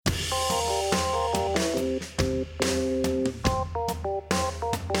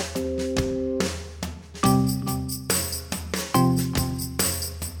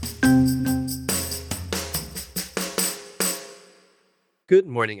Good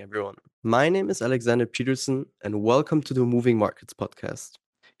morning, everyone. My name is Alexander Petersen, and welcome to the Moving Markets podcast.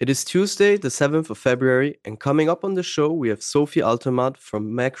 It is Tuesday, the 7th of February, and coming up on the show, we have Sophie Altermatt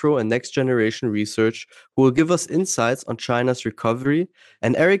from Macro and Next Generation Research, who will give us insights on China's recovery,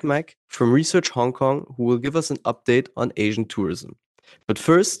 and Eric Mak from Research Hongkong, who will give us an update on Asian tourism. But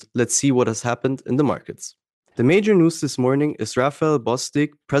first, let's see what has happened in the markets. The major news this morning is Raphael Bostic,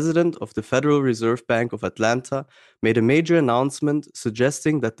 president of the Federal Reserve Bank of Atlanta, made a major announcement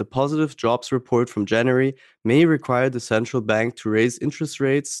suggesting that the positive jobs report from January may require the central bank to raise interest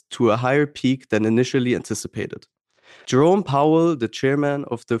rates to a higher peak than initially anticipated. Jerome Powell, the chairman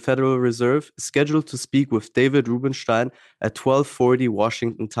of the Federal Reserve, is scheduled to speak with David Rubenstein at 12:40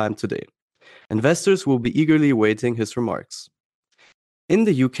 Washington time today. Investors will be eagerly awaiting his remarks. In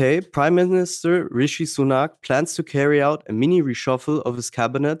the UK, Prime Minister Rishi Sunak plans to carry out a mini reshuffle of his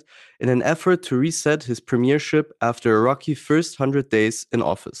cabinet in an effort to reset his premiership after a rocky first 100 days in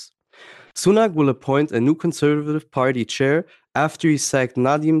office. Sunak will appoint a new Conservative Party chair after he sacked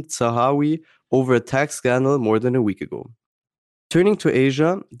Nadhim Zahawi over a tax scandal more than a week ago. Turning to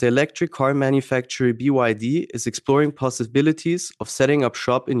Asia, the electric car manufacturer BYD is exploring possibilities of setting up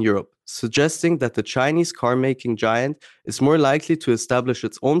shop in Europe, suggesting that the Chinese car-making giant is more likely to establish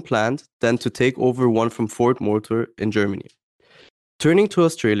its own plant than to take over one from Ford Motor in Germany. Turning to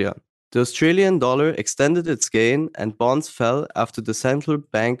Australia, the Australian dollar extended its gain and bonds fell after the central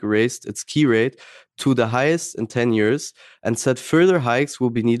bank raised its key rate to the highest in 10 years and said further hikes will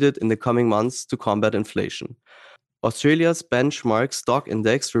be needed in the coming months to combat inflation. Australia's benchmark stock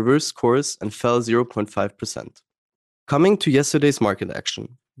index reversed course and fell 0.5%. Coming to yesterday's market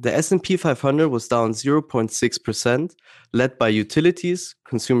action, the S&P 500 was down 0.6%, led by utilities,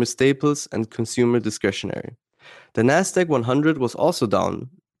 consumer staples, and consumer discretionary. The Nasdaq 100 was also down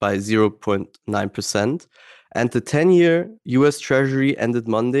by 0.9%, and the 10-year US Treasury ended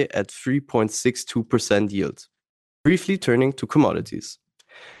Monday at 3.62% yield. Briefly turning to commodities.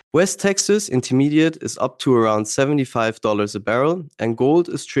 West Texas Intermediate is up to around $75 a barrel, and gold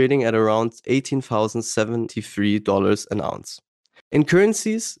is trading at around $18,073 an ounce. In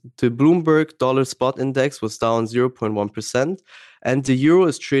currencies, the Bloomberg Dollar Spot Index was down 0.1%, and the euro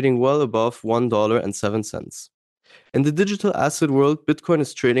is trading well above $1.07. In the digital asset world, Bitcoin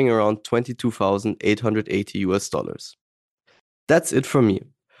is trading around $22,880. That's it from me.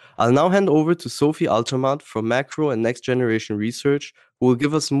 I'll now hand over to Sophie Altermatt from Macro and Next Generation Research, who will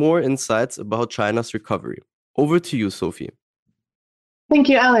give us more insights about China's recovery. Over to you, Sophie. Thank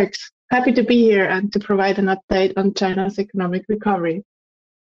you, Alex. Happy to be here and to provide an update on China's economic recovery.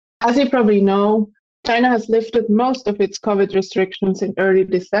 As you probably know, China has lifted most of its COVID restrictions in early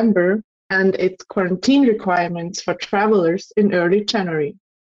December and its quarantine requirements for travelers in early January.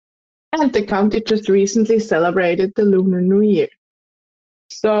 And the country just recently celebrated the Lunar New Year.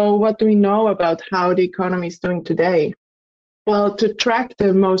 So what do we know about how the economy is doing today? Well, to track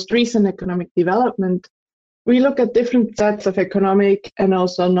the most recent economic development, we look at different sets of economic and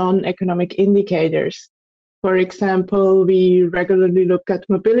also non-economic indicators. For example, we regularly look at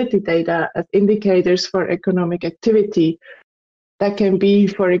mobility data as indicators for economic activity. That can be,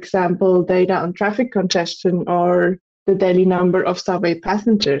 for example, data on traffic congestion or the daily number of subway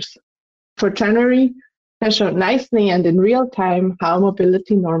passengers. For January, that showed nicely and in real time how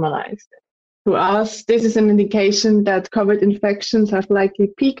mobility normalized. To us, this is an indication that COVID infections have likely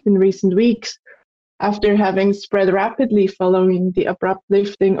peaked in recent weeks after having spread rapidly following the abrupt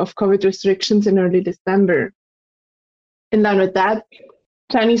lifting of COVID restrictions in early December. In line with that,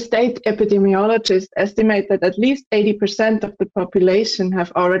 Chinese state epidemiologists estimate that at least 80% of the population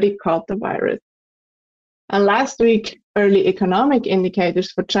have already caught the virus. And last week, early economic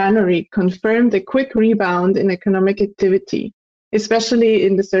indicators for January confirmed a quick rebound in economic activity, especially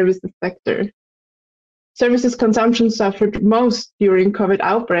in the services sector. Services consumption suffered most during COVID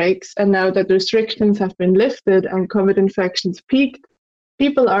outbreaks, and now that restrictions have been lifted and COVID infections peaked,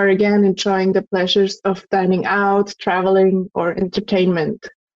 people are again enjoying the pleasures of dining out, traveling, or entertainment.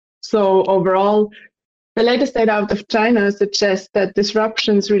 So overall, the latest data out of China suggests that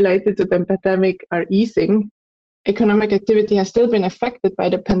disruptions related to the pandemic are easing. Economic activity has still been affected by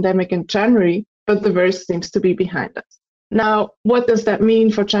the pandemic in January, but the worst seems to be behind us. Now, what does that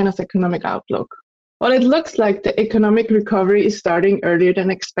mean for China's economic outlook? Well, it looks like the economic recovery is starting earlier than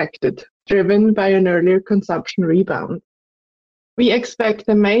expected, driven by an earlier consumption rebound. We expect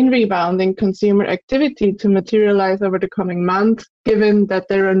the main rebound in consumer activity to materialize over the coming months, given that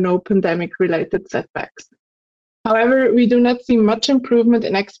there are no pandemic-related setbacks. However, we do not see much improvement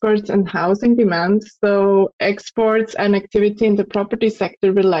in exports and housing demand, so exports and activity in the property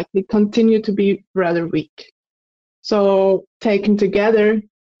sector will likely continue to be rather weak. So taken together,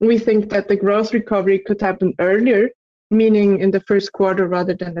 we think that the growth recovery could happen earlier, meaning in the first quarter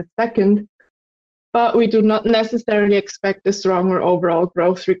rather than the second. But we do not necessarily expect a stronger overall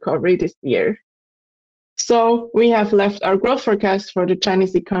growth recovery this year. So we have left our growth forecast for the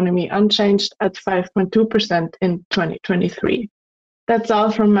Chinese economy unchanged at 5.2% in 2023. That's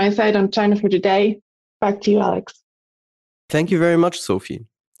all from my side on China for today. Back to you, Alex. Thank you very much, Sophie.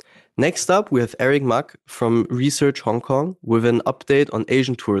 Next up, we have Eric Mak from Research Hongkong with an update on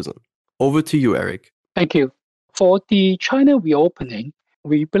Asian tourism. Over to you, Eric. Thank you. For the China reopening,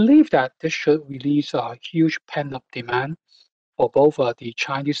 we believe that this should release a huge pent-up demand for both the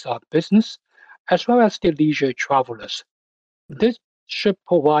Chinese business as well as the leisure travelers. This should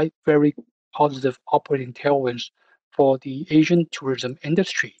provide very positive operating tailwinds for the Asian tourism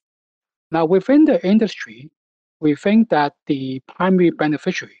industry. Now, within the industry, we think that the primary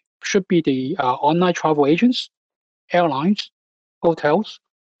beneficiary should be the online travel agents, airlines, hotels,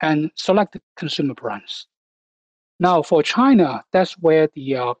 and selected consumer brands. Now, for China, that's where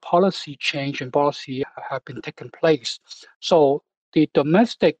the policy change and policy have been taking place. So the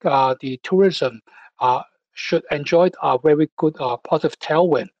domestic, the tourism should enjoy a very good positive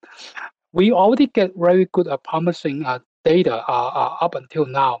tailwind. We already get very good promising data up until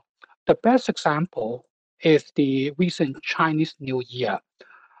now. The best example is the recent Chinese New Year.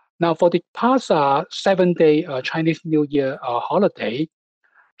 Now, for the past 7-day Chinese New Year holiday,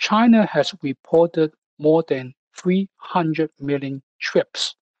 China has reported more than 300 million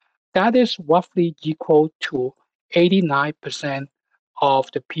trips. That is roughly equal to 89%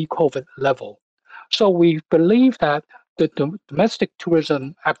 of the pre-COVID level. So we believe that the domestic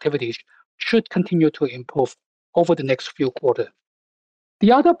tourism activities should continue to improve over the next few quarters.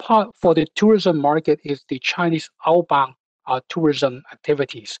 The other part for the tourism market is the Chinese outbound tourism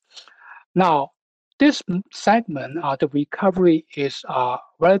activities. Now, this segment, the recovery is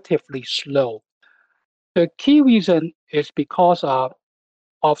relatively slow. The key reason is because of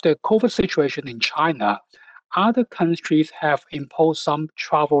the COVID situation in China. Other countries have imposed some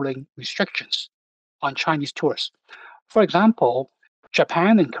traveling restrictions on Chinese tourists. For example,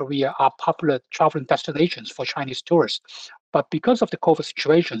 Japan and Korea are popular traveling destinations for Chinese tourists. But because of the COVID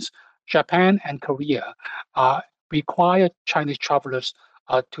situations, Japan and Korea require Chinese travelers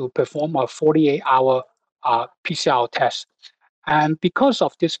to perform a 48-hour PCR test. And because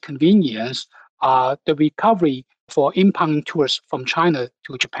of this convenience, the recovery for inbound tourists from China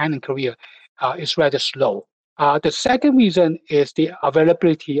to Japan and Korea is rather slow. The second reason is the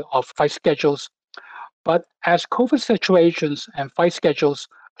availability of flight schedules. But as COVID situations and flight schedules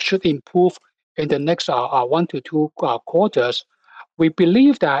should improve in the next 1 to 2 quarters, we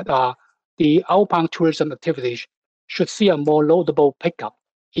believe that the outbound tourism activities should see a more notable pickup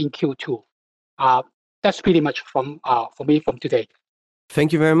in Q2. That's pretty much for me from today.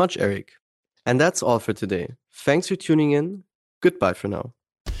 Thank you very much, Eric. And that's all for today. Thanks for tuning in. Goodbye for now.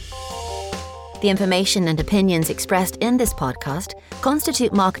 The information and opinions expressed in this podcast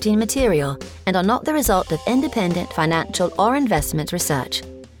constitute marketing material and are not the result of independent financial or investment research.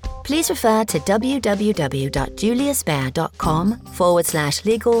 Please refer to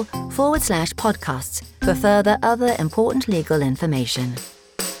www.juliusbaer.com/legal/podcasts for further other important legal information.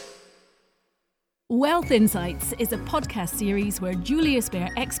 Wealth Insights is a podcast series where Julius Baer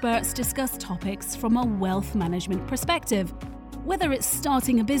experts discuss topics from a wealth management perspective. Whether it's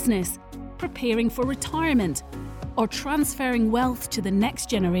starting a business, preparing for retirement, or transferring wealth to the next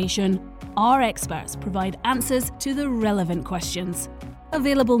generation, our experts provide answers to the relevant questions.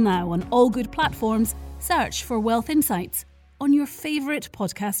 Available now on all good platforms, search for Wealth Insights on your favourite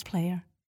podcast player.